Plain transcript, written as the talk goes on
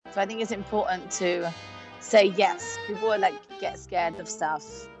So I think it's important to say yes. People are like get scared of stuff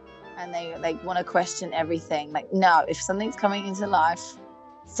and they like want to question everything. Like, no, if something's coming into life,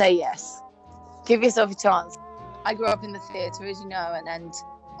 say yes. Give yourself a chance. I grew up in the theatre, as you know, and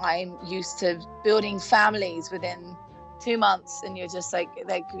I'm used to building families within 2 months, and you're just like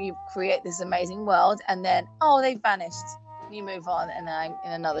you create this amazing world, and then they vanished. You move on, and then I'm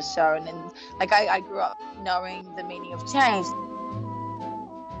in another show, and then like I grew up knowing the meaning of change.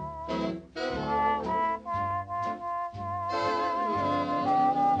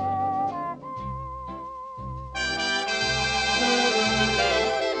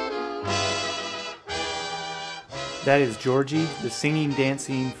 That is Georgie, the singing,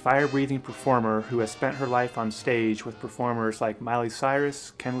 dancing, fire-breathing performer who has spent her life on stage with performers like Miley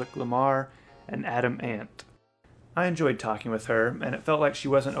Cyrus, Kendrick Lamar, and Adam Ant. I enjoyed talking with her, and it felt like she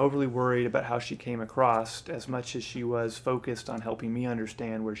wasn't overly worried about how she came across as much as she was focused on helping me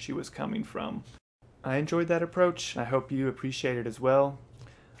understand where she was coming from. I enjoyed that approach, and I hope you appreciate it as well.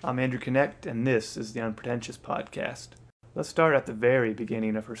 I'm Andrew Connect, and this is the Unpretentious Podcast. Let's start at the very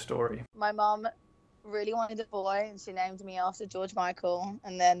beginning of her story. My mom really wanted a boy, and she named me after George Michael,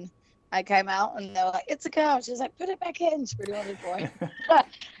 and then I came out and they were like, it's a girl. She was like, put it back in. She really wanted a boy.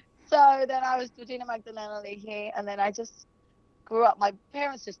 So then I was Georgina Magdalena Leahy, and then I just grew up. My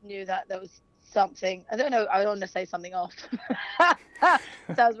parents just knew that there was something. I don't know. I don't want to say something off.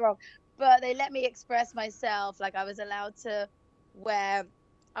 Sounds wrong. But they let me express myself. Like I was allowed to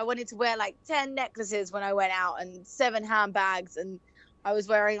I wanted to wear like 10 necklaces when I went out and 7 handbags. And I was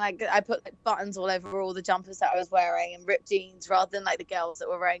wearing I put like buttons all over all the jumpers that I was wearing and ripped jeans rather than like the girls that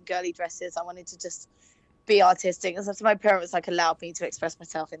were wearing girly dresses. I wanted to just be artistic, and so my parents allowed me to express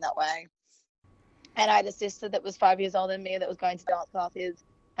myself in that way. And I had a sister that was 5 years older than me that was going to dance classes,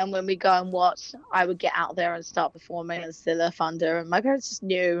 and when we go and watch, I would get out there and start performing as Scylla Thunder, and my parents just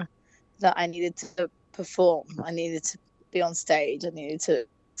knew that I needed to perform, I needed to be on stage, I needed to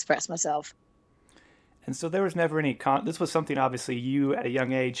express myself. And so there was never any this was something obviously you at a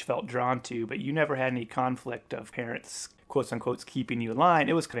young age felt drawn to, but you never had any conflict of parents quotes unquote keeping you in line.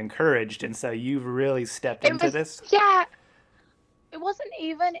 It was encouraged, and so you've really stepped into this. Yeah, it wasn't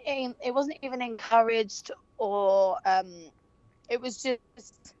even encouraged, or it was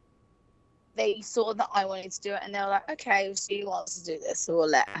just they saw that I wanted to do it, and they were like, okay, if she wants to do this, so we'll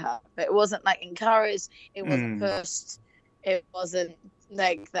let her. But it wasn't like encouraged, it wasn't pushed, it wasn't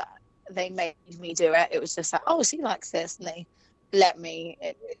like that they made me do it. It was just like, oh, she likes this, and they let me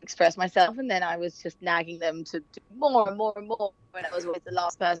express myself, and then I was just nagging them to do more and more and more, and I was always the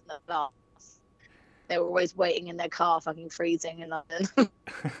last person at last. They were always waiting in their car, fucking freezing in London,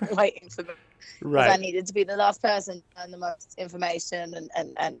 waiting for me. Right. Because I needed to be the last person and the most information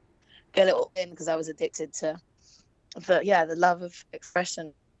and get it all in, because I was addicted to the love of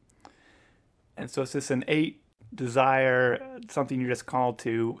expression. And so is this an innate desire, something you're just called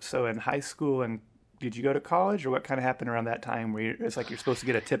to? So in high school, and did you go to college, or what kind of happened around that time where it's like you're supposed to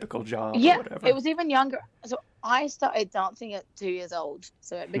get a typical job or whatever? It was even younger. So I started dancing at 2 years old.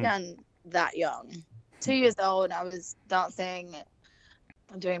 So it began that young. 2 years old, I was dancing,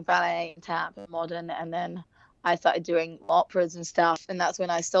 doing ballet, tap, and modern, and then I started doing operas and stuff, and that's when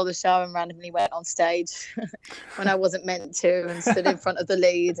I stole the show and randomly went on stage when I wasn't meant to, and stood in front of the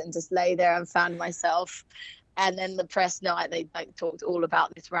lead and just lay there and found myself. And then the press night, they talked all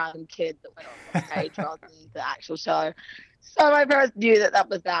about this random kid that went on stage rather than the actual show. So my parents knew that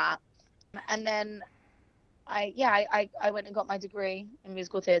was that. And then I went and got my degree in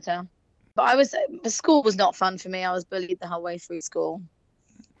musical theatre. But school was not fun for me. I was bullied the whole way through school.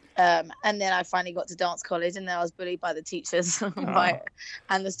 And then I finally got to dance college, and then I was bullied by the teachers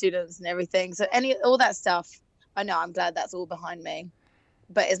and the students and everything. So all that stuff, I know, I'm glad that's all behind me.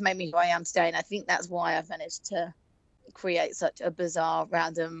 But it's made me who I am today, and I think that's why I've managed to create such a bizarre,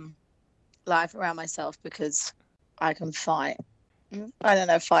 random life around myself, because I can fight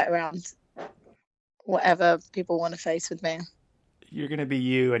around whatever people want to face with me. You're going to be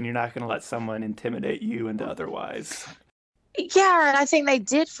you, and you're not going to let someone intimidate you into otherwise. Yeah, and I think they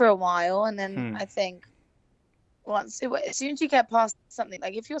did for a while, and then I think as soon as you get past something,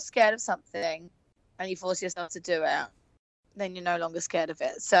 like if you're scared of something and you force yourself to do it, then you're no longer scared of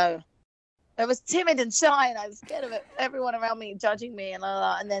it. So I was timid and shy, and I was scared of it, everyone around me judging me and all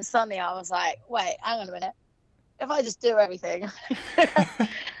that. And then suddenly I was like, wait, hang on a minute. If I just do everything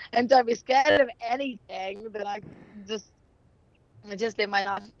and don't be scared of anything, then I just live my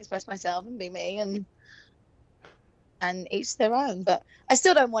life, express myself, and be me, and each their own. But I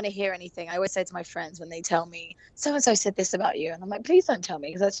still don't want to hear anything. I always say to my friends when they tell me, so-and-so said this about you, and I'm like, please don't tell me,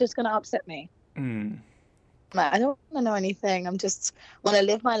 because that's just going to upset me. Like, I don't want to know anything. I'm just want to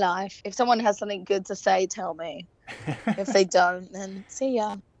live my life. If someone has something good to say, tell me. If they don't, then see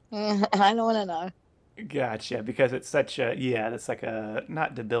ya. I don't want to know. Gotcha, because it's such a, yeah, that's like a,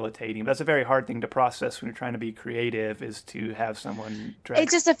 not debilitating, but that's a very hard thing to process when you're trying to be creative, is to have someone It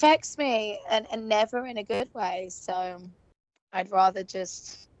drag. just affects me and never in a good way. So I'd rather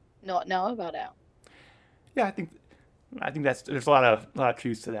just not know about it. Yeah, I think that's, there's a lot of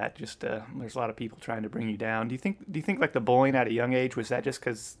truth to that. Just there's a lot of people trying to bring you down. Do you think like the bullying at a young age, was that just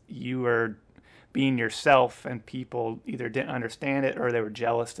because you were being yourself and people either didn't understand it or they were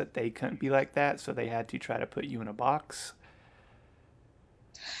jealous that they couldn't be like that, so they had to try to put you in a box?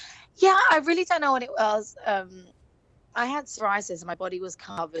 Yeah, I really don't know what it was. I had psoriasis and my body was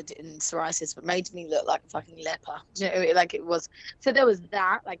covered in psoriasis, but made me look like a fucking leper. Do you know, like it was. So there was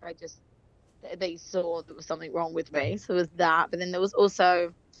that. Like I just, they saw there was something wrong with me. So there was that. But then there was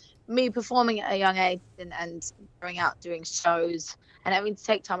also me performing at a young age and going out doing shows and having to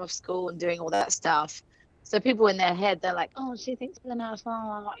take time off school and doing all that stuff. So people in their head, they're like, "Oh, she thinks she's a nurse."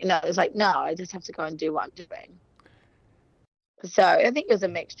 You know, it's like, no, I just have to go and do what I'm doing. So I think it was a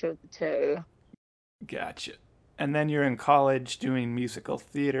mixture of the two. Gotcha. And then you're in college doing musical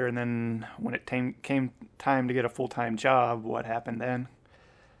theater, and then when it came time to get a full time job, what happened then?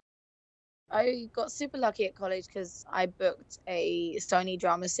 I got super lucky at college because I booked a Sony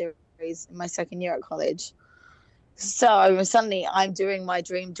drama series in my second year at college. So suddenly I'm doing my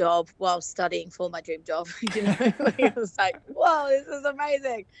dream job while studying for my dream job. You know, it was like, whoa, this is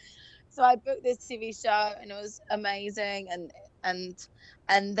amazing. So I booked this TV show and it was amazing. And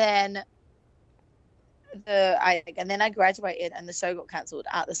and then I graduated and the show got cancelled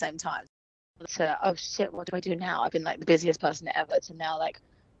at the same time. So oh shit, what do I do now? I've been like the busiest person ever to now like,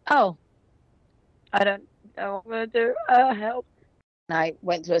 oh, I don't know what I'm gonna do. Help. And I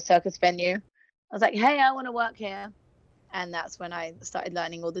went to a circus venue. I was like, hey, I want to work here. And that's when I started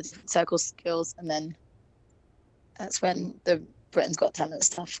learning all the circus skills. And then that's when the Britain's Got Talent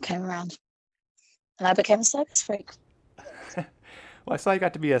stuff came around. And I became a circus freak. Well, I saw you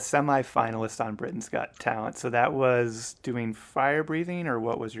got to be a semi-finalist on Britain's Got Talent. So that was doing fire breathing, or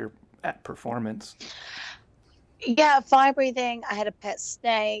what was your performance? Yeah, fire breathing. I had a pet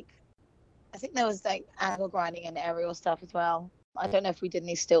snake. I think there was like angle grinding and aerial stuff as well. I don't know if we did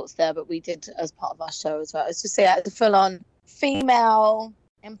any stilts there, but we did as part of our show as well. It's just yeah, it's a full on female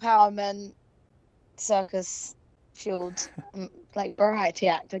empowerment circus fueled like variety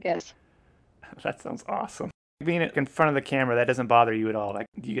act, I guess. That sounds awesome. Being in front of the camera, that doesn't bother you at all. Like,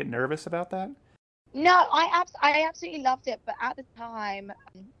 do you get nervous about that? No, I absolutely loved it, but at the time,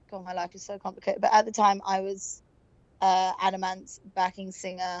 God, my life is so complicated. But at the time, I was Adamant's backing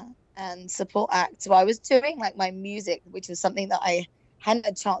singer and support act, so I was doing like my music, which was something that I hadn't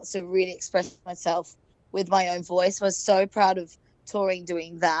had a chance to really express myself with my own voice. I was so proud of touring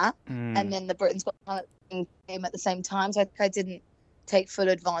doing that, and Mm. then the Britain's Got Talent thing came at the same time, so I didn't take full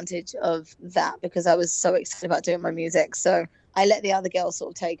advantage of that because I was so excited about doing my music. So I let the other girls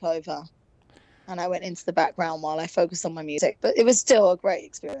sort of take over and I went into the background while I focused on my music. But it was still a great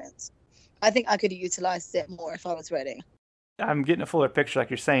experience. I think I could have utilized it more if I was ready. I'm getting a fuller picture, like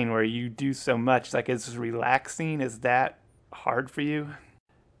you're saying, where you do so much. Like, is relaxing? Is that hard for you?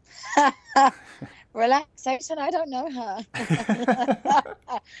 Relaxation, I don't know her.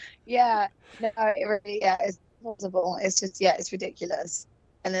 Yeah, no, it really, yeah, it's possible. It's just, yeah, it's ridiculous.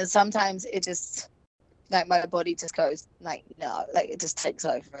 And then sometimes it just, like, my body just goes, like, no, like, it just takes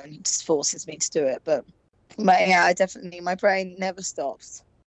over and just forces me to do it. But yeah, I definitely, my brain never stops.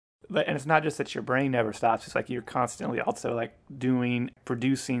 And it's not just that your brain never stops. It's like you're constantly also like doing,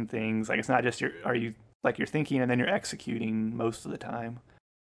 producing things. Like, it's not just are you, like, you're thinking and then you're executing most of the time.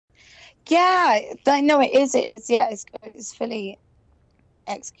 Yeah, I know it is. Yeah, it's fully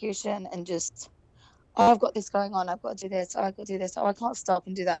execution and just oh, I've got this going on. I've got to do this. Oh, I've got to do this. Oh, I can't stop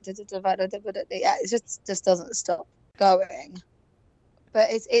and do that. Yeah, it just doesn't stop going. But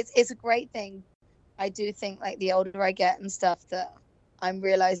it's a great thing. I do think like the older I get and stuff that I'm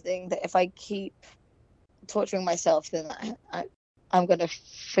realizing that if I keep torturing myself, then I'm gonna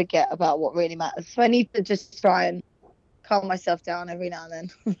forget about what really matters. So I need to just try and calm myself down every now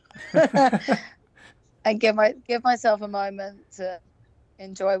and then and give myself a moment to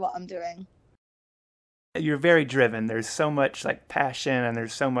enjoy what I'm doing. You're very driven. There's so much like passion and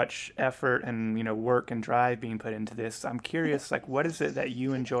there's so much effort and work and drive being put into this. I'm curious, like, what is it that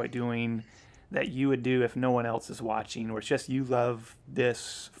you enjoy doing that you would do if no one else is watching, or it's just you love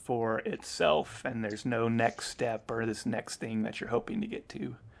this for itself and there's no next step or this next thing that you're hoping to get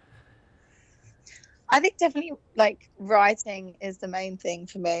to? I think definitely like writing is the main thing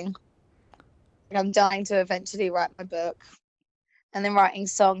for me. I'm dying to eventually write my book, and then writing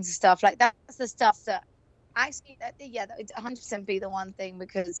songs and stuff like that. That's the stuff that actually, that would 100% be the one thing,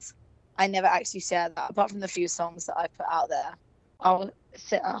 because I never actually share that. Apart from the few songs that I put out there, I'll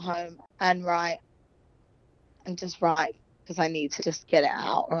sit at home and write, and just write because I need to just get it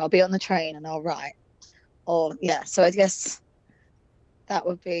out, or I'll be on the train and I'll write. Or yeah, so I guess that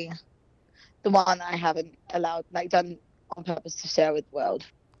would be the one I haven't allowed, like, done on purpose to share with the world.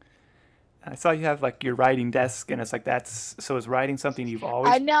 I saw you have like your writing desk, and it's like that's so. Is writing something you've I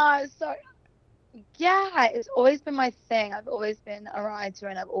always? know, so yeah, it's always been my thing. I've always been a writer,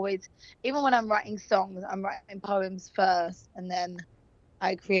 and I've always, even when I'm writing songs, I'm writing poems first, and then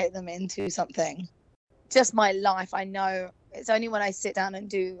I create them into something. Just my life. I know it's only when I sit down and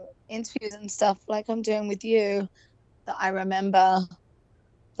do interviews and stuff like I'm doing with you that I remember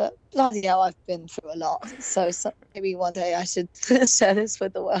that bloody hell, I've been through a lot. So maybe one day I should share this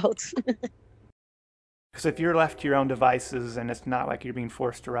with the world. Because if you're left to your own devices and it's not like you're being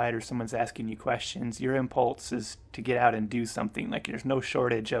forced to write or someone's asking you questions, your impulse is to get out and do something. Like there's no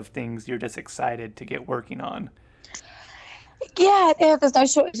shortage of things you're just excited to get working on. Yeah, there's no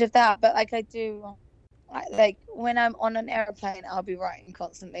shortage of that. But like I do, like when I'm on an airplane, I'll be writing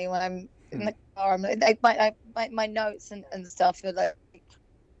constantly. When I'm in the car, I'm like my notes and stuff are like,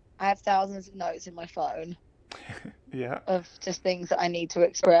 I have thousands of notes in my phone Yeah. of just things that I need to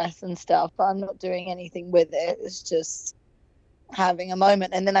express and stuff, but I'm not doing anything with it. It's just having a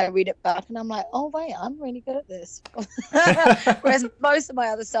moment, and then I read it back and I'm like, oh wait, I'm really good at this. Whereas most of my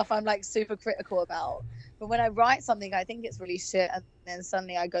other stuff I'm like super critical about. But when I write something, I think it's really shit, and then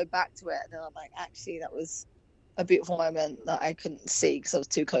suddenly I go back to it and then I'm like, actually that was a beautiful moment that I couldn't see because I was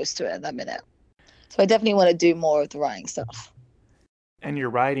too close to it in that minute. So I definitely want to do more of the writing stuff. And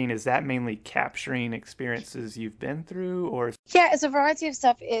your writing, is that mainly capturing experiences you've been through, or? Yeah, it's a variety of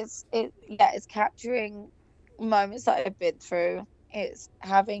stuff. It's capturing moments that I've been through. It's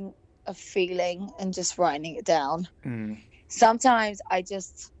having a feeling and just writing it down. Mm. Sometimes I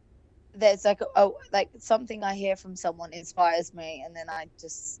just, there's like like something I hear from someone inspires me, and then I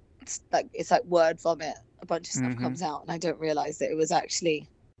just, like, it's like word vomit. A bunch of stuff Mm-hmm. comes out and I don't realize that it was actually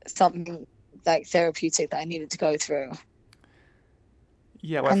something like therapeutic that I needed to go through.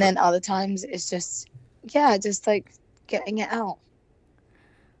 Yeah, well, And then other times it's just, yeah, just like getting it out.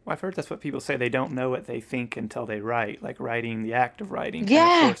 I've heard that's what people say. They don't know what they think until they write. Like writing, the act of writing kind of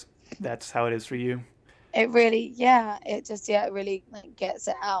Yeah, force. That's how it is for you. it really, yeah, it just, yeah, it really like gets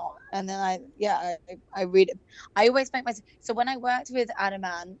it out. And then I read it. I always make myself, so when I worked with Adam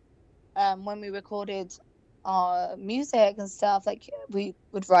Ant, when we recorded our music and stuff, like we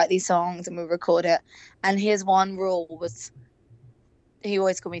would write these songs and we record it, and his one rule was, he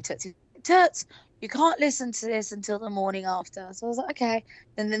always called me Toots. Toots, you can't listen to this until the morning after. So I was like, okay.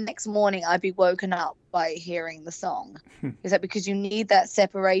 Then the next morning I'd be woken up by hearing the song. Is that because you need that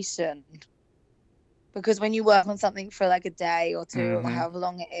separation? Because when you work on something for like a day or two, or Mm-hmm. however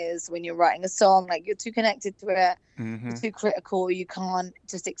long it is, when you're writing a song, like you're too connected to it, you're Mm-hmm. too critical, you can't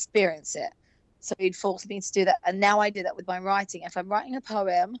just experience it. So he'd force me to do that. And now I do that with my writing. If I'm writing a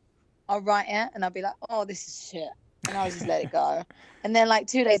poem, I'll write it and I'll be like, oh, this is shit. And I'll just let it go. And then like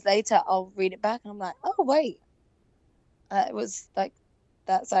 2 days later, I'll read it back and I'm like, oh, wait. It was like,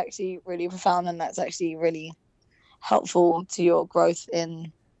 that's actually really profound, and that's actually really helpful to your growth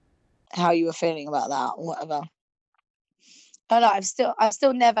in how you were feeling about that or whatever. I don't know, I've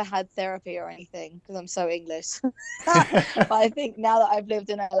still never had therapy or anything because I'm so English. But I think now that I've lived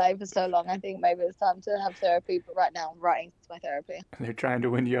in LA for so long, I think maybe it's time to have therapy. But right now I'm writing my therapy. They're trying to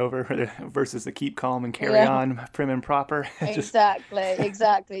win you over versus the keep calm and carry Yeah, on, prim and proper. Just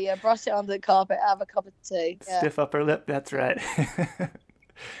exactly. Yeah, brush it under the carpet, have a cup of tea. Yeah. stiff upper lip. That's right.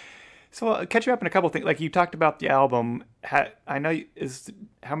 So I'll catch you up in a couple things. Like you talked about the album. I know is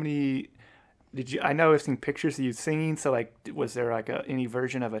how many did you? I know I've seen pictures of you singing. So like, was there like any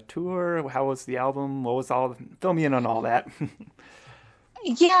version of a tour? How was the album? What was all? Fill me in on all that.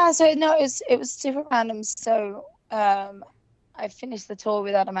 Yeah, so no, it was super random. So I finished the tour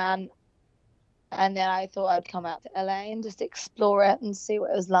with Adam Ant, and then I thought I'd come out to LA and just explore it and see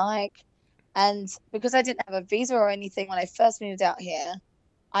what it was like. And because I didn't have a visa or anything when I first moved out here,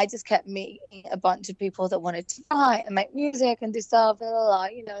 I just kept meeting a bunch of people that wanted to write and make music and do stuff, blah, blah,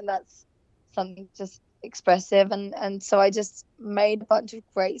 blah, and that's something just expressive. And so I just made a bunch of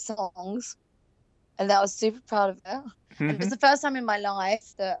great songs, and I was super proud of it. And it was Mm-hmm. the first time in my life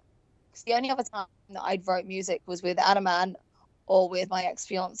that, cause the only other time that I'd wrote music was with Adam Ant or with my ex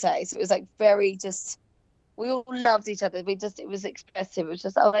fiance. So it was like very just, we all loved each other. It was expressive. It was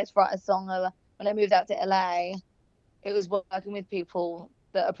just, oh, let's write a song. When I moved out to LA, it was working with people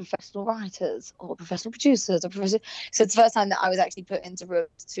that are professional writers or professional producers or professional. So it's the first time that I was actually put into rooms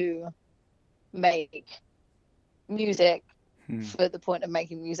to make music Hmm. for the point of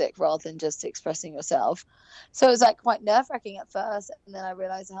making music rather than just expressing yourself. So it was like quite nerve-wracking at first, and then I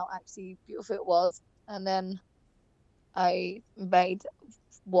realized how actually beautiful it was. And then I made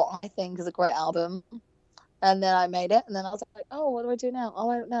what I think is a great album. And then I made it, and then I was like, "Oh, what do I do now? Oh,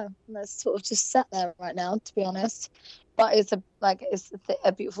 I don't know." And that's sort of just sat there right now, to be honest. But it's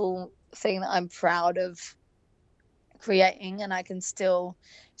a beautiful thing that I'm proud of creating, and I can still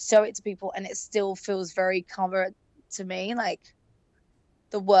show it to people, and it still feels very current to me. Like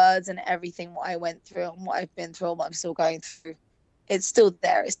the words and everything, what I went through and what I've been through, and what I'm still going through, it's still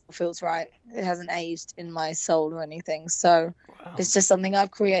there. It still feels right. It hasn't aged in my soul or anything. So Wow. it's just something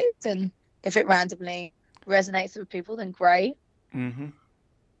I've created, and if it randomly resonates with people, then great. Mm-hmm.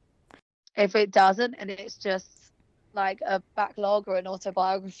 If it doesn't, and it's just like a backlog or an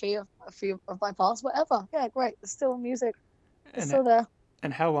autobiography of a few of my past, whatever, yeah, great. It's still music. It's And still there.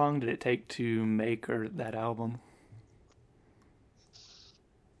 and how long did it take to make that album?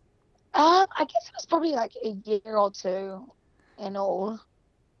 I guess it was probably like a year or two in all,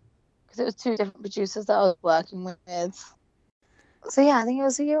 because it was two different producers that I was working with. So yeah, I think it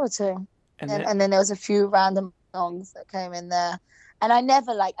was a year or two, And and then, and then there was a few random songs that came in there, and I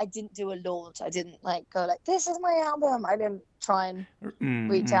never I didn't do a launch. I didn't like go like, this is my album. I didn't try and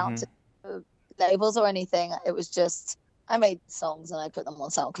reach out mm-hmm. to labels or anything. It was just I made songs and I put them on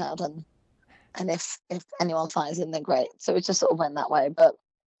SoundCloud, and if anyone finds them, then great. So it just sort of went that way. But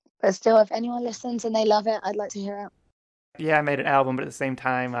still, if anyone listens and they love it, I'd like to hear it. Yeah, I made an album, but at the same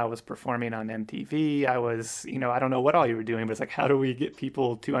time, I was performing on MTV. I was, I don't know what all you were doing, but it's like, how do we get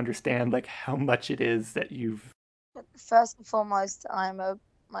people to understand like how much it is that you've. First and foremost, I'm a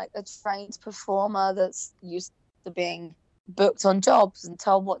trained performer that's used to being booked on jobs and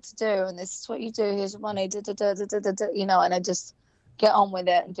told what to do, and this is what you do. Here's your money, da, da, da, da, da, da, da, and I just get on with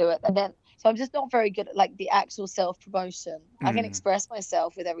it and do it. And then, so I'm just not very good at like the actual self promotion. I can Mm, express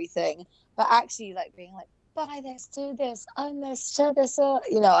myself with everything, but actually like being like, buy this, do this, own this, share this, I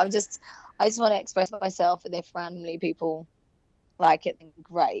just want to express myself, and if randomly people like it, then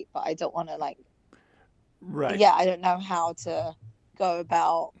great. But I don't want to like, right. yeah, I don't know how to go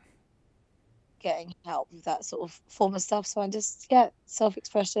about getting help with that sort of form of stuff. So I just, yeah, self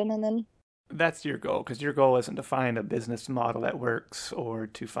expression, and then That's your goal, because your goal isn't to find a business model that works or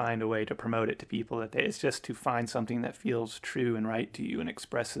to find a way to promote it to people. It's just to find something that feels true and right to you and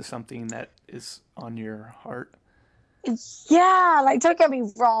expresses something that is on your heart. yeah, like don't get me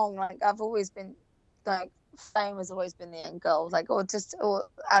wrong, like I've always been like fame has always been the end goal, like or Hmm.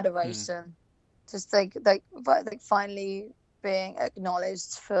 adoration, just like finally being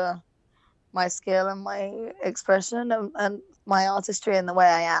acknowledged for my skill and my expression, and my artistry and the way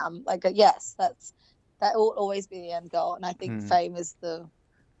I am. Like yes, that will always be the end goal, and I think Hmm. fame is the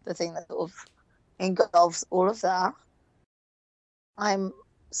thing that sort of engulfs all of that. I'm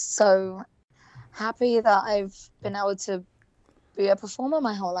so happy that I've been able to be a performer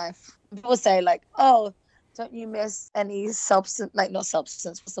my whole life. People say like, "Oh, don't you miss any substance? Like not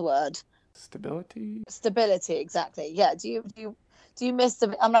substance. What's the word? Stability? Stability. Exactly. Yeah. Do you miss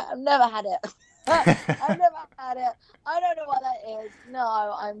the? I'm like, I've never had it. I've never had it. I don't know what that is. No,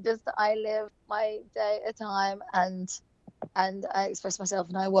 I live my day at a time, and I express myself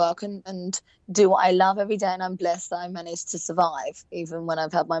and I work and do what I love every day, and I'm blessed that I managed to survive even when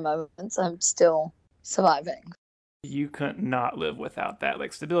I've had my moments. I'm still surviving. You couldn't not live without that.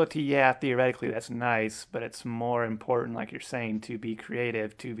 Like stability, yeah, theoretically that's nice, but it's more important, like you're saying, to be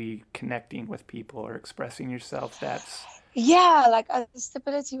creative, to be connecting with people or expressing yourself. That's Yeah, like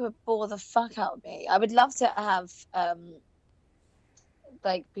stability would bore the fuck out of me. I would love to have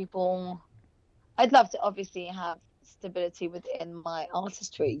like people. I'd love to obviously have stability within my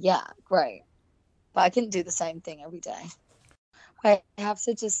artistry. Yeah, great. But I couldn't do the same thing every day. I have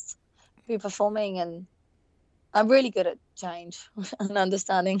to just be performing, and I'm really good at change and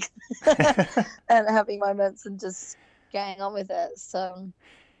understanding and having moments and just getting on with it.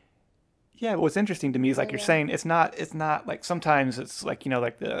 yeah. What's interesting to me is So like you're yeah. saying it's not like sometimes it's like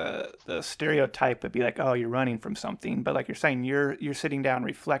like the stereotype would be like, oh, you're running from something, but like you're saying you're sitting down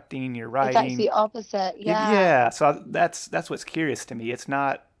reflecting, you're It's actually writing. the opposite. Yeah. Yeah, so that's what's curious to me. It's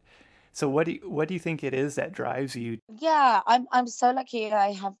not. So what do you think it is that drives you? Yeah, I'm so lucky.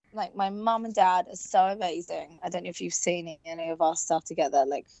 I have like my mum and dad are so amazing. I don't know if you've seen any of our stuff together.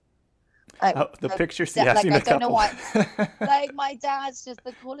 Like, Oh, the pictures. Yeah, I've like seen I a don't know couple. why. Like my dad's just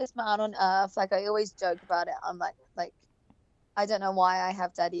the coolest man on earth. Like I always joke about it. I'm like I don't know why I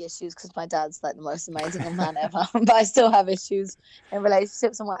have daddy issues, because my dad's like the most amazing man ever. But I still have issues in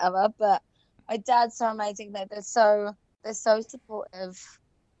relationships and whatever. But my dad's so amazing that they're so supportive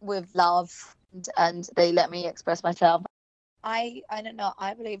with love, and they let me express myself. I don't know.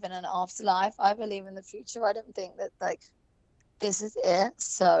 I believe in an afterlife. I believe in the future. I don't think that like this is it.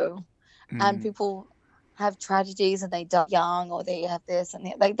 So, and people have tragedies and they die young, or they have this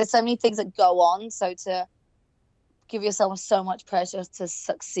and like there's so many things that go on. So to give yourself so much pressure to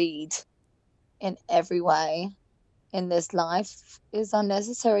succeed in every way in this life is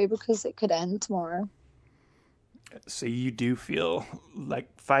unnecessary, because it could end tomorrow. So you do feel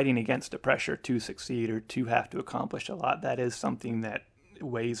like fighting against the pressure to succeed or to have to accomplish a lot. That is something that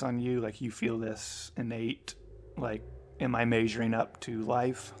weighs on you. Like you feel this innate, like, am I measuring up to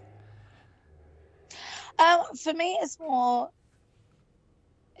life? For me, it's more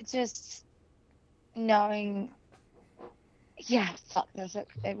just knowing. Yeah, fuck, that's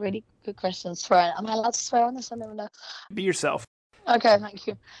a really good question. Swear, am I allowed to swear on this? I don't know. Be yourself. Okay, thank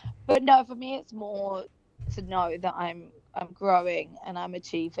you. But no, for me, it's more to know that I'm growing and I'm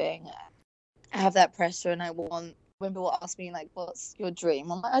achieving. I have that pressure, and I want, when people ask me like, "What's your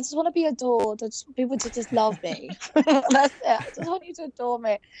dream?" I'm like, I just want to be adored. I just want people to just love me. That's it. I just want you to adore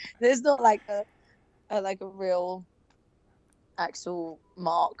me. There's not like a real actual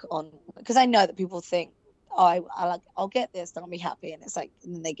mark on, because I know that people think, oh, I'll get this, then I'll be happy, and it's like,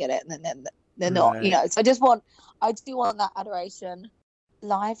 and then they get it, and then they're not, Right. So I do want that adoration.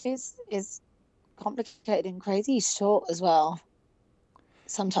 Life is complicated and crazy short as well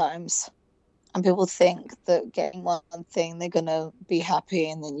sometimes, and people think that getting one thing they're gonna be happy,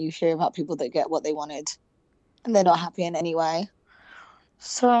 and then you hear about people that get what they wanted and they're not happy in any way.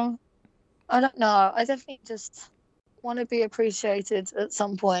 So I don't know. I definitely just want to be appreciated at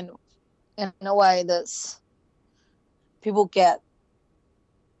some point in a way that's people get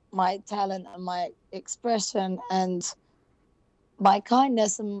my talent and my expression and my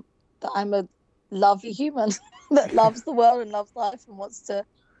kindness, and that I'm a lovely human that loves the world and loves life and wants to,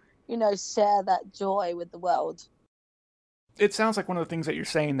 share that joy with the world. It sounds like one of the things that you're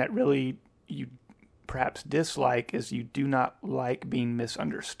saying that really you perhaps dislike is you do not like being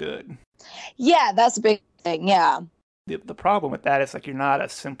misunderstood. Yeah, that's a big thing. Yeah. The problem with that is like you're not a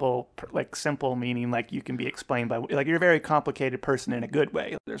simple meaning like you can be explained by, like, you're a very complicated person in a good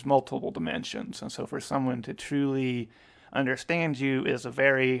way. There's multiple dimensions, and so for someone to truly understand you is a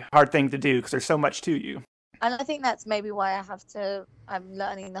very hard thing to do because there's so much to you. And I think that's maybe why I'm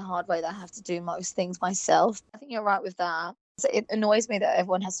learning the hard way that I have to do most things myself. I think you're right with that. So it annoys me that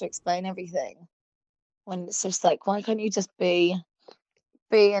everyone has to explain everything, when it's just like, why can't you just be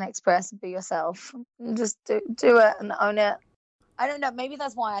and express and be yourself and just do it and own it? I don't know. Maybe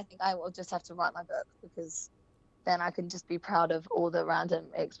that's why I think I will just have to write my book, because then I can just be proud of all the random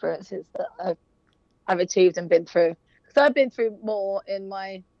experiences that I've achieved and been through. Because I've been through more in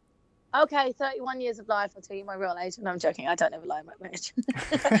my 31 years of life. I'll tell you my real age, and I'm joking. I don't ever lie about my age.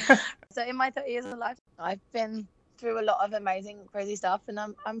 So in my 30 years of life, I've been through a lot of amazing, crazy stuff, and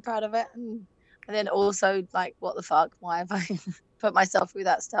I'm proud of it. And then also, like, what the fuck? Why have I put myself through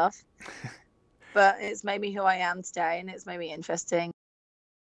that stuff? But it's made me who I am today, and it's made me interesting.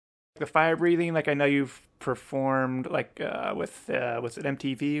 The fire breathing, like I know you've performed like with was it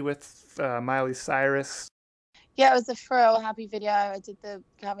MTV with Miley Cyrus? Yeah, it was the Pharrell Happy video. I did the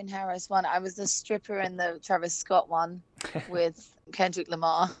Calvin Harris one. I was the stripper in the Travis Scott one with Kendrick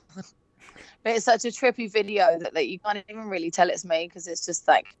Lamar. But it's such a trippy video that you can't even really tell it's me, because it's just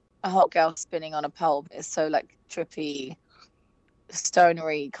like a hot girl spinning on a pole. But it's so like trippy,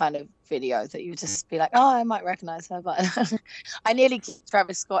 stonery kind of video that you just be like, oh, I might recognize her. But I nearly kicked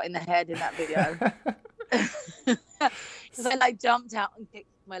Travis Scott in the head in that video. Because I like jumped out and kicked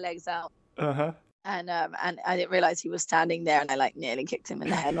my legs out. Uh-huh. And I didn't realize he was standing there, and I like nearly kicked him in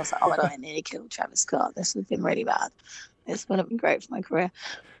the head. And I was like, oh my god, I nearly killed Travis Scott. This would have been really bad. This would have been great for my career.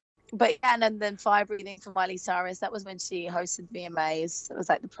 But yeah, and then fire breathing for Miley Cyrus. That was when she hosted VMAs. It was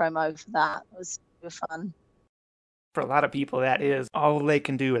like the promo for that. It was super fun. For a lot of people, that is all they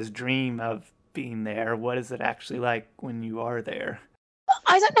can do is dream of being there. What is it actually like when you are there?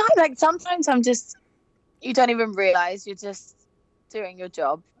 I don't know. Like sometimes you don't even realize you're just doing your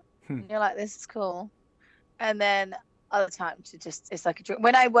job. And you're like, this is cool. And then other times it's like a dream.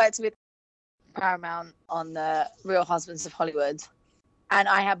 When I worked with Paramount on the Real Husbands of Hollywood, and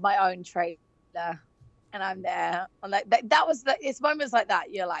I have my own trailer, and I'm there. I'm like, that was it's moments like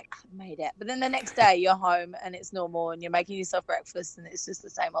that. You're like, I made it. But then the next day you're home and it's normal, and you're making yourself breakfast, and it's just the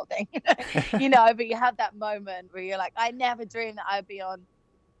same old thing, But you have that moment where you're like, I never dreamed that I'd be on,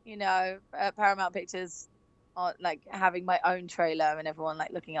 Paramount Pictures like having my own trailer and everyone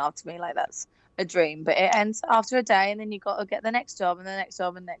like looking after me. Like that's a dream, but it ends after a day, and then you got to get the next job and the next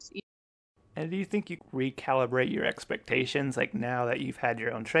job and next. And do you think you recalibrate your expectations? Like now that you've had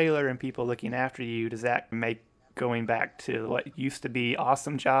your own trailer and people looking after you, does that make going back to what used to be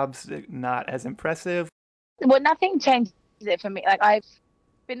awesome jobs not as impressive? Well, nothing changes it for me. Like I've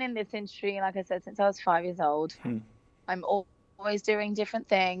been in this industry, like I said, since I was 5 years old. I'm always doing different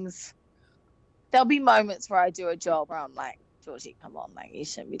things. There'll be moments where I do a job where I'm like, Georgie, come on, like you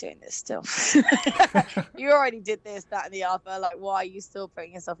shouldn't be doing this still. You already did this, that, and the other. Like, why are you still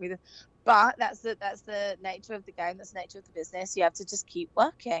putting yourself through this? But that's the nature of the game. That's the nature of the business. You have to just keep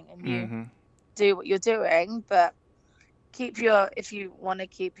working and you do what you're doing. But if you want to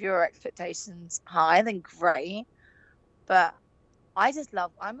keep your expectations high, then great. But I just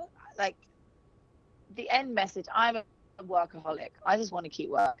like the end message. I'm a workaholic. I just want to keep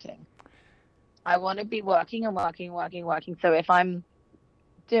working. I want to be working and working, working, working. So if I'm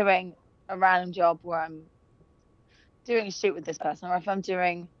doing a random job where I'm doing a shoot with this person, or if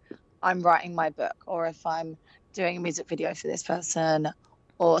I'm writing my book, or if I'm doing a music video for this person,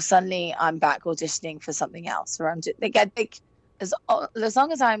 or suddenly I'm back auditioning for something else, or I'm just, like, I think as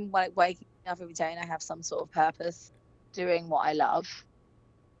long as I'm like waking up every day and I have some sort of purpose doing what I love,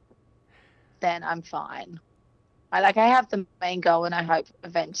 then I'm fine. I have the main goal, and I hope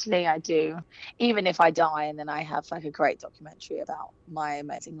eventually I do, even if I die, and then I have like a great documentary about my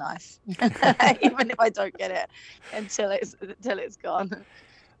amazing life, even if I don't get it until it's gone. As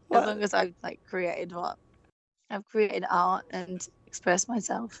long as I've like created art and expressed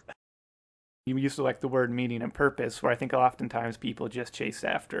myself. You used to like the word meaning and purpose, where I think oftentimes people just chase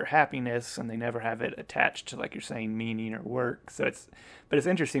after happiness and they never have it attached to, like you're saying, meaning or work. But it's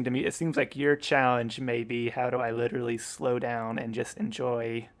interesting to me. It seems like your challenge may be, how do I literally slow down and just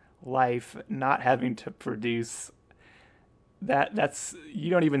enjoy life, not having to produce that's,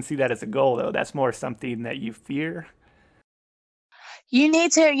 you don't even see that as a goal though. That's more something that you fear. You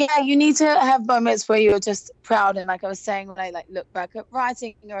need to have moments where you're just proud. And like I was saying, when I like look back at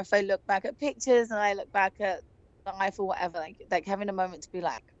writing, or if I look back at pictures and I look back at life or whatever, like having a moment to be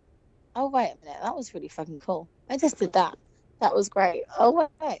like, oh wait a minute, that was really fucking cool. I just did that. That was great. Oh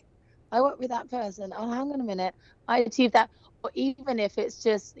wait, I worked with that person. Oh, hang on a minute, I achieved that. Or even if it's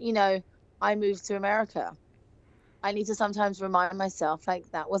just, I moved to America. I need to sometimes remind myself like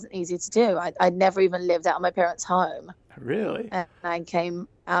that wasn't easy to do. I'd never even lived out of my parents' home. Really? And I came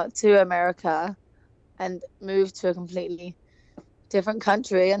out to America and moved to a completely different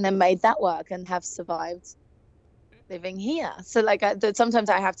country, and then made that work and have survived living here. So like sometimes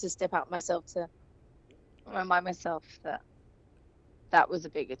I have to step out myself to remind myself that was a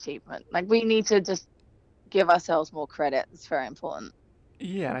big achievement. Like we need to just give ourselves more credit. It's very important.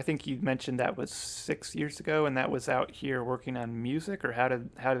 Yeah, and I think you mentioned that was 6 years ago, and that was out here working on music. Or how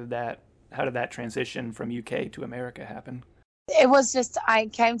did that transition from UK to America happen? It was just I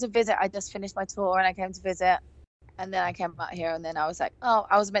came to visit. I just finished my tour and I came to visit, and then I came out here, and then I was like, oh,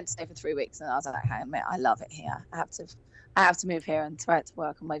 I was meant to stay for 3 weeks, and I was like, hey, man, I love it here. I have to move here and try to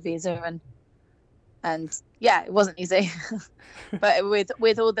work on my visa, and yeah, it wasn't easy. But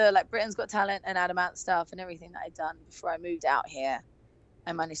with all the like Britain's Got Talent and Adam Ant stuff and everything that I'd done before I moved out here,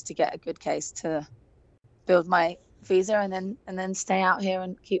 I managed to get a good case to build my visa and then stay out here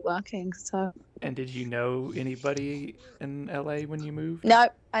and keep working. So. And did you know anybody in LA when you moved? No,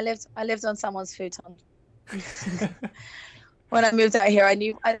 I lived on someone's futon. When I moved out here, I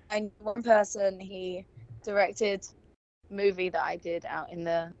knew one person. He directed a movie that I did out in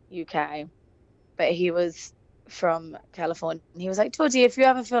the UK, but he was from California. And he was like, Georgie, if you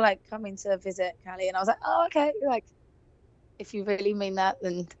ever feel like coming to visit Cali, and I was like, oh, okay. Like, if you really mean that,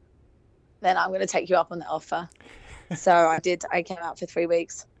 then I'm going to take you up on the offer. So I did. I came out for 3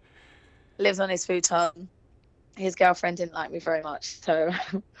 weeks, lived on his futon. His girlfriend didn't like me very much, so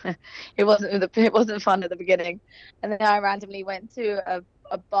it wasn't fun at the beginning. And then I randomly went to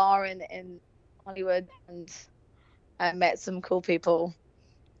a bar in Hollywood, and I met some cool people,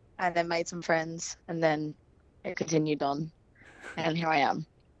 and then made some friends, and then it continued on, and here I am.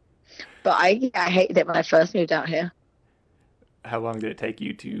 But I hated it when I first moved out here. How long did it take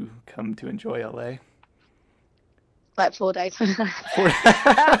you to come to enjoy LA? Like 4 days.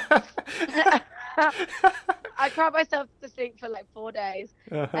 I cried myself to sleep for like 4 days.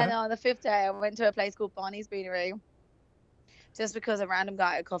 And on the 5th day, I went to a place called Barney's Beanery, just because a random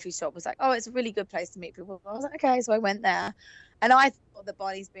guy at a coffee shop was like, oh, it's a really good place to meet people. I was like, okay. So I went there, and I thought the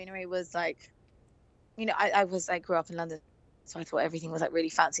Barney's Beanery was like, I grew up in London, So I thought everything was like really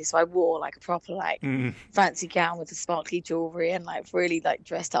fancy. So I wore like a proper like fancy gown with the sparkly jewelry and like really like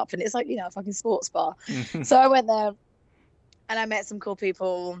dressed up. And it's like, you know, a fucking sports bar. So I went there and I met some cool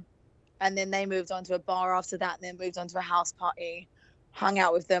people. And then they moved on to a bar after that, and then moved on to a house party. Hung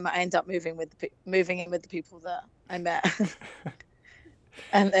out with them. I ended up moving in with the people that I met.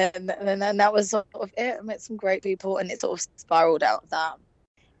 and then that was sort of it. I met some great people, and it sort of spiraled out of that.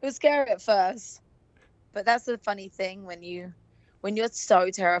 It was scary at first, but that's the funny thing when you're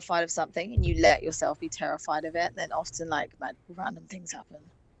so terrified of something and you let yourself be terrified of it, then often like random things happen.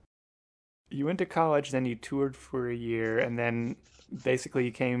 You went to college, then you toured for a year, and then basically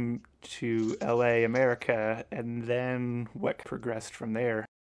you came to LA, America, and then what progressed from there?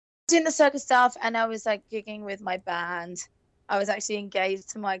 Doing the circus stuff, and I was like gigging with my band. I was actually engaged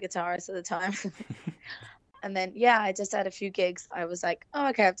to my guitarist at the time. And then I just had a few gigs. I was like, oh,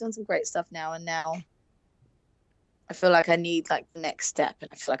 okay, I've done some great stuff now, and now I feel like I need like the next step, and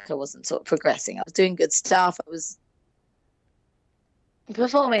I feel like I wasn't sort of progressing. I was doing good stuff. I was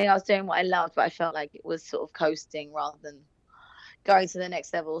performing. I was doing what I loved, but I felt like it was sort of coasting rather than going to the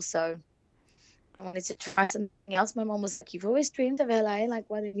next level. So I wanted to try something else. My mom was like, you've always dreamed of LA, like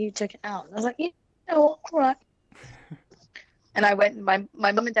why didn't you check it out? And I was like, all right. And I went. My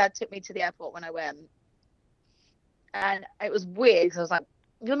mum and dad took me to the airport when I went, and it was weird because I was like,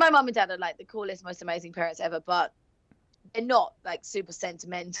 my mum and dad are like the coolest, most amazing parents ever, but they're not like super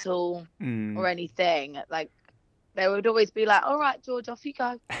sentimental or anything. Like they would always be like, all right, George, off you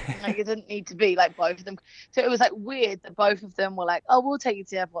go. Like it didn't need to be like both of them. So it was like weird that both of them were like, oh, we'll take you to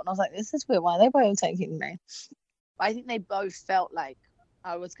the airport. And I was like, this is weird. Why are they both taking me? But I think they both felt like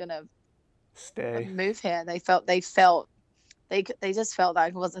I was going to stay, move here. They just felt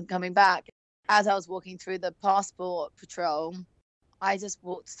like I wasn't coming back. As I was walking through the passport patrol, I just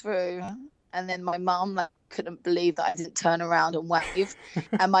walked through, and then my mum couldn't believe that I didn't turn around and wave.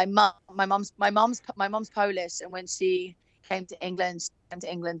 And my mom's Polish, and when she came to England,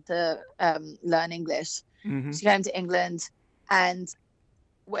 to learn English. She came to England, and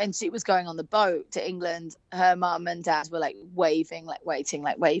when she was going on the boat to England, her mum and dad were like waving, like waiting,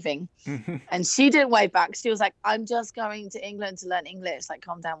 like waving. And she didn't wave back. She was like, I'm just going to England to learn English. Like,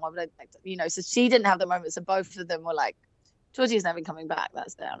 calm down. Why would I, so she didn't have the moment. So both of them were like, Georgie's never coming back.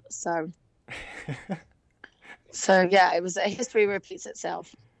 That's there. So yeah, it was a history repeats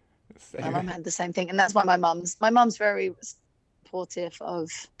itself. My mum had the same thing. And that's why my mum's very supportive of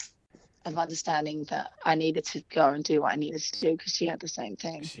understanding that I needed to go and do what I needed to do, because she had the same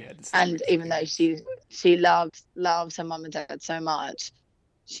thing. And even though she loves her mum and dad so much,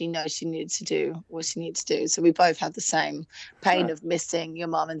 she knows she needs to do what she needs to do. So we both have the same pain of missing your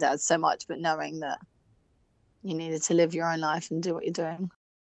mum and dad so much, but knowing that you needed to live your own life and do what you're doing.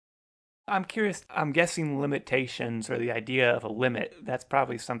 I'm curious, I'm guessing limitations, or the idea of a limit, that's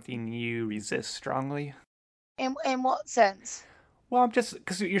probably something you resist strongly. In what sense? Well, I'm just,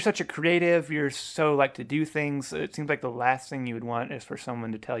 because you're such a creative, you're so like to do things, it seems like the last thing you would want is for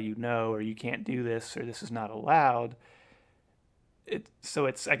someone to tell you no, or you can't do this, or this is not allowed. So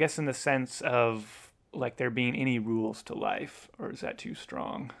it's, I guess, in the sense of like there being any rules to life, or is that too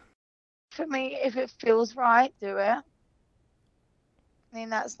strong? For me, if it feels right, do it. I mean,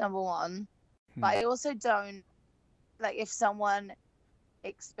 that's number one. But I also don't, like, if someone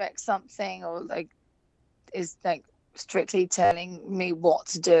expects something, or like is like strictly telling me what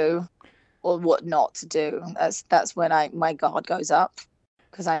to do or what not to do, that's when my guard goes up,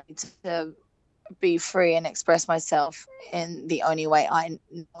 because I need to be free and express myself in the only way I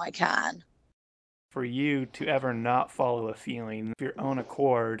know I can. For you to ever not follow a feeling of your own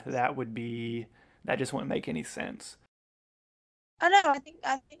accord, that just wouldn't make any sense. I know. I think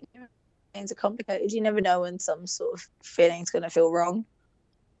things are complicated. You never know when some sort of feeling's going to feel wrong,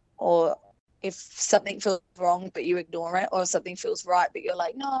 or if something feels wrong but you ignore it, or something feels right but you're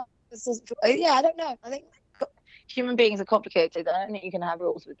like, no, this doesn't feel. Yeah, I don't know. I think human beings are complicated. I don't think you can have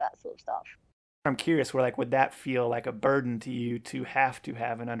rules with that sort of stuff. I'm curious, where like would that feel like a burden to you to have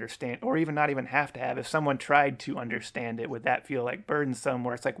an understand, or even not even have to have? If someone tried to understand it, would that feel like burdensome?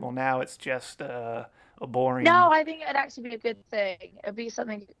 Where it's like, well, now it's just a boring. No, I think it'd actually be a good thing. It'd be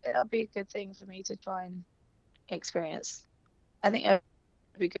a good thing for me to try and experience. I think it'd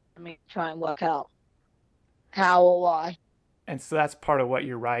be good for me to try and work out how or why. And so that's part of what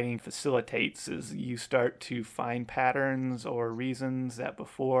your writing facilitates, is you start to find patterns or reasons that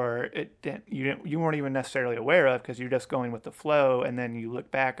before you weren't even necessarily aware of, because you're just going with the flow, and then you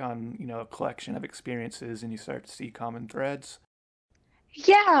look back on a collection of experiences and you start to see common threads.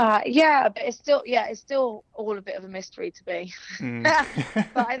 Yeah, but it's still all a bit of a mystery to me. But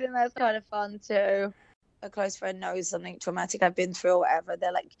I think that's kind of fun too. a close friend knows something traumatic I've been through or whatever,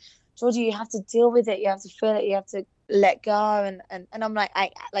 they're like, Georgie, you have to deal with it. You have to feel it. You have to let go. And I'm like,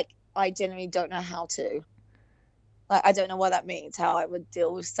 I genuinely don't know how to. Like, I don't know what that means, how I would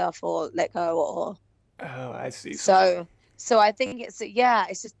deal with stuff or let go or. Oh, I see. So I think it's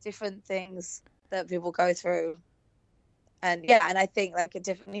just different things that people go through. And yeah, and I think like a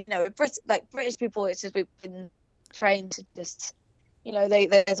different, British people, it's just we've been trained to just,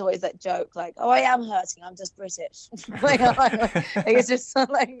 there's always that joke like, oh, I am hurting, I'm just British. It's just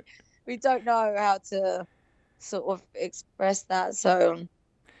like we don't know how to sort of express that. So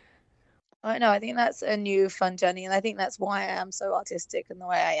I don't know. I think that's a new fun journey, and I think that's why I am so artistic and the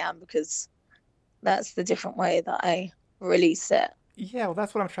way I am, because that's the different way that I release it. Yeah, well,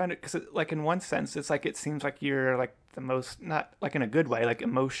 that's what I'm trying to, because like in one sense, it's like it seems like you're like the most, not like in a good way, like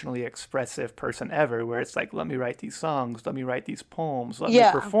emotionally expressive person ever, where it's like, let me write these songs, let me write these poems, let me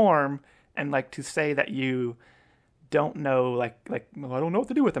Yeah. perform, and like to say that you don't know, well, I don't know what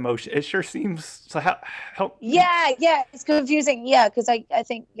to do with emotion. It sure seems so. How? Yeah, it's confusing. Yeah, because I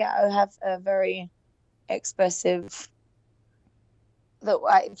think I have a very expressive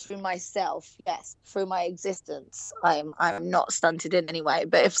through myself, yes, through my existence. I'm not stunted in any way.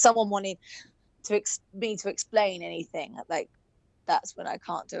 But if someone wanted me to explain anything, like that's when I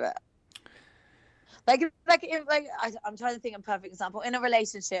can't do it. I'm trying to think of a perfect example. In a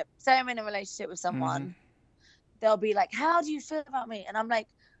relationship, say I'm in a relationship with someone, Mm-hmm. they'll be like, "How do you feel about me?" And I'm like,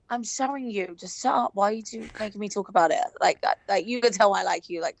 "I'm showing you. Just shut up. Why are you making me talk about it? Like you can tell I like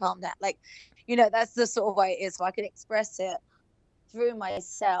you. Like calm down. Like, that's the sort of way it is. So I can express it through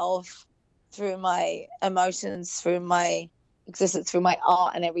myself, through my emotions, through my existence, through my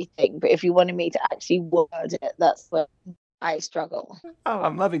art and everything. But if you wanted me to actually word it, that's where I struggle. Oh,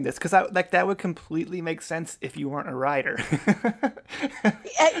 I'm loving this because like that would completely make sense if you weren't a writer.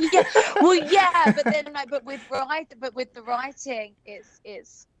 Yeah, well, yeah, but then but with the writing,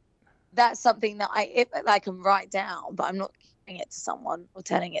 it's that's something that I can write down, but I'm not giving it to someone or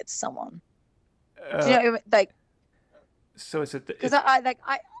telling it to someone. Do you uh, know what I mean? Like, so is it? because I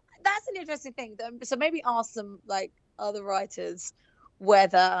that's an interesting thing. So maybe ask some like other writers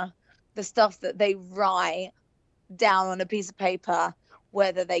whether the stuff that they write down on a piece of paper,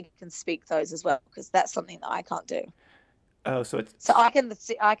 whether they can speak those as well, because that's something that I can't do. Oh, so So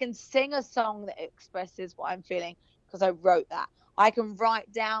it's I can sing a song that expresses what I'm feeling because I wrote that. I can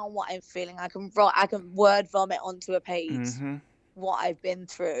write down what I'm feeling. I can word vomit onto a page mm-hmm. what I've been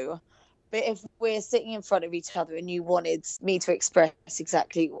through. But if we're sitting in front of each other and you wanted me to express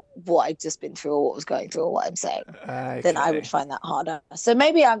exactly what I've just been through or what was going through or what I'm saying, then I would Okay. find that harder. So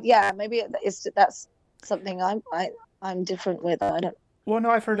maybe that's something I'm different with. I don't Well, no,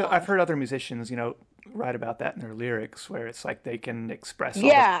 know. I've heard other musicians, write about that in their lyrics, where it's like they can express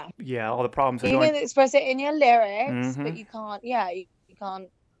Yeah, all the problems they're you going. can express it in your lyrics, Mm-hmm. but you can't. Yeah, you can't.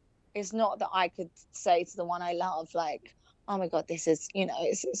 It's not that I could say to the one I love, like, "Oh my God, this is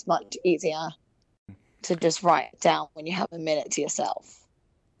it's much easier to just write it down when you have a minute to yourself."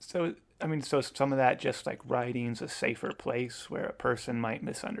 So, I mean, so some of that just like writing's a safer place where a person might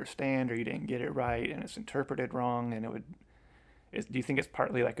misunderstand or you didn't get it right and it's interpreted wrong, and do you think it's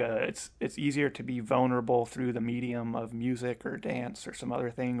partly like it's easier to be vulnerable through the medium of music or dance or some other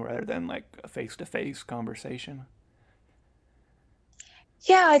thing rather than like a face-to-face conversation?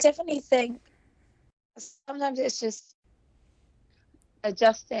 Yeah, I definitely think sometimes it's just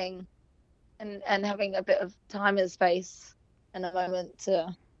adjusting and having a bit of time and space and a moment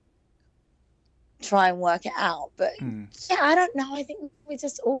to try and work it out. But Mm. yeah, I don't know. I think we're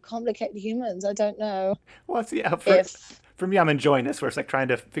just all complicated humans. I don't know Well, yeah, if for me, I'm enjoying this where it's like trying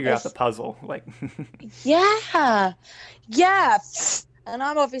to figure out the if puzzle. Like, yeah, yeah. And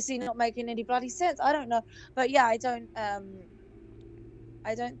I'm obviously not making any bloody sense. I don't know. But yeah, I don't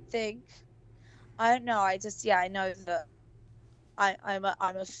think I don't know. I just I know that I'm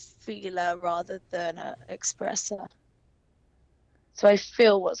a feeler rather than a expressor. So I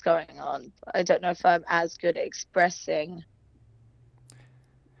feel what's going on. But I don't know if I'm as good at expressing.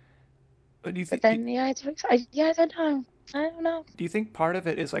 do you But think? then I don't know. I don't know. Do you think part of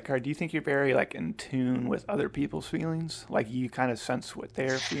it is like, or do you think you're very like in tune with other people's feelings? Like you kind of sense what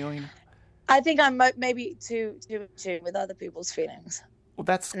they're feeling? I think I'm maybe too in tune with other people's feelings, Well,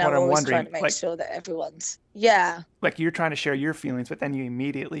 that's and what I'm I'm always trying wondering. to make sure that everyone's yeah. Like you're trying to share your feelings, but then you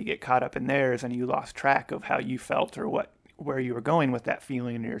immediately get caught up in theirs, and you lost track of how you felt or where you were going with that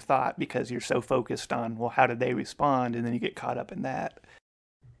feeling or your thought because you're so focused on, well, how did they respond, and then you get caught up in that.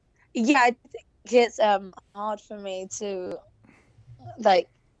 Yeah, I think it's hard for me to like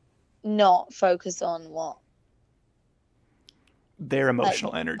not focus on what their like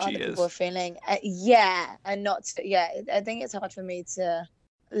emotional what energy other people are is. feeling. Yeah, and not to, yeah. I think it's hard for me to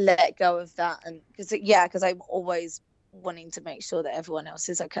let go of that, and because I'm always wanting to make sure that everyone else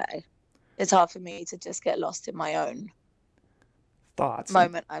is okay. It's hard for me to just get lost in my own Thoughts. And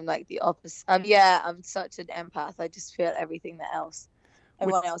moment. I'm like the opposite. I'm such an empath. I just feel everything that which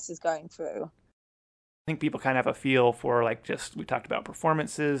everyone else is going through. I think people kind of have a feel for, like, just we talked about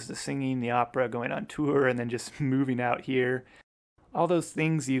performances, the singing, the opera, going on tour, and then just moving out here. All those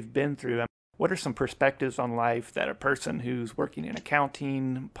things you've been through. What are some perspectives on life that a person who's working in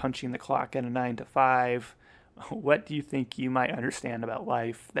accounting, punching the clock at a 9 to 5, what do you think you might understand about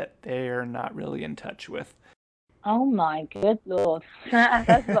life that they're not really in touch with? Oh my good lord,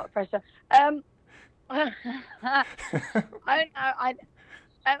 that's a lot of pressure. I don't know. I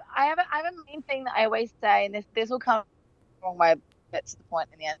have a main thing that I always say, and this will come the wrong way, but to the point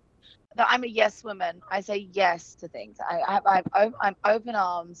in the end. That I'm a yes woman. I say yes to things. I'm open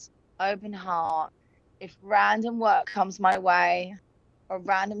arms, open heart. If random work comes my way, or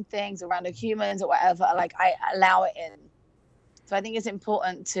random things, or random humans, or whatever, like I allow it in. So I think it's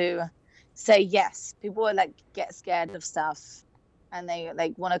important to say yes. People are like get scared of stuff, and they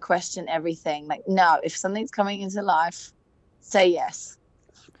like want to question everything. Like no, if something's coming into life, say yes.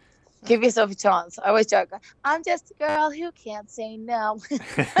 Give yourself a chance. I always joke, I'm just a girl who can't say no.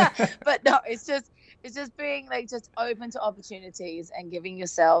 But no, it's just being like just open to opportunities and giving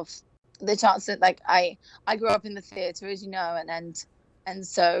yourself the chance that like I grew up in the theater, as you know, and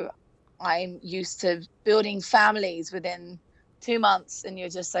so I'm used to building families within 2 months, and you're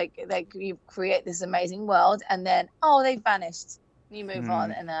just like you create this amazing world, and then they vanished. You move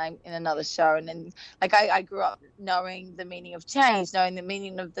on, Hmm. and then I'm in another show, and then like I grew up knowing the meaning of change, knowing the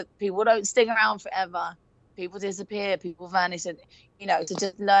meaning of that people don't stick around forever, people disappear, people vanish, and so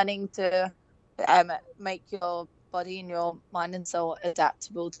just learning to make your body and your mind and soul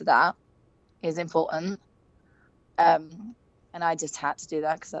adaptable to that is important. And I just had to do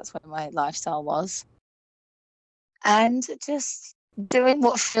that because that's where my lifestyle was, and just doing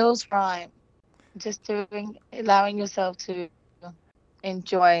what feels right, just allowing yourself to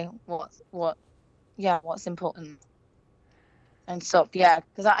enjoy what's important. And stop, yeah,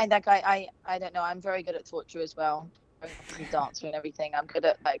 because I don't know. I'm very good at torture as well. Growing up as a dancer and everything, I'm good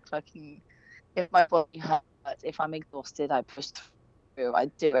at like fucking. If my body hurts, if I'm exhausted, I push through. I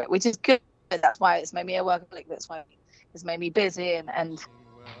do it, which is good. That's why it's made me a workaholic. That's why it's made me busy and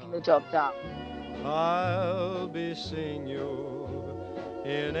getting the job done. I'll be seeing you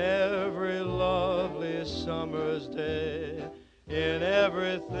in every lovely summer's day, in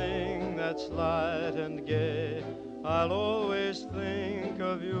everything that's light and gay. I'll always think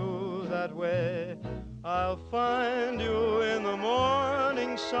of you that way. I'll find you in the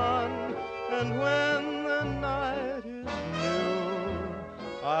morning sun, and when the night is new,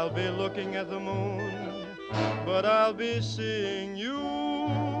 I'll be looking at the moon, but I'll be seeing you